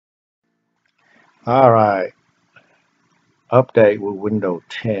All right, update with Windows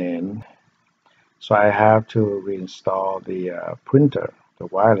 10. So I have to reinstall the printer, the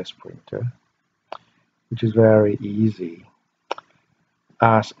wireless printer, which is very easy.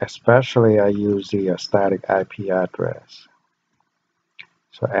 As especially I use the static IP address.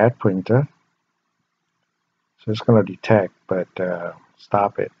 So add printer. So it's going to detect, but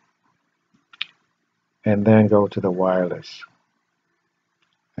stop it. And then go to the wireless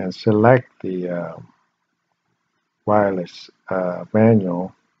and select the wireless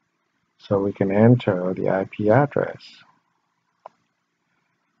manual so we can enter the IP address.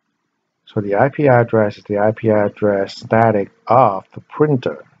 So the IP address is the IP address static of the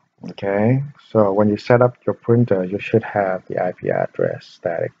printer. Okay, so when you set up your printer, you should have the IP address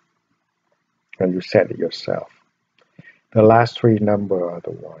static and you set it yourself. The last three number are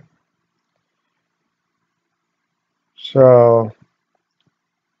the one. So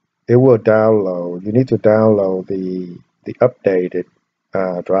it will download. You need to download the updated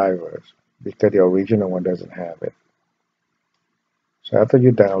drivers because the original one doesn't have it. So after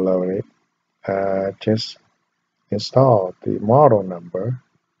you download it, just install the model number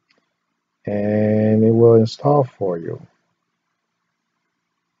and it will install for you.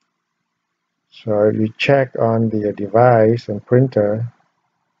 So if you check on the device and printer,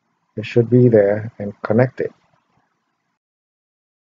 it should be there and connected.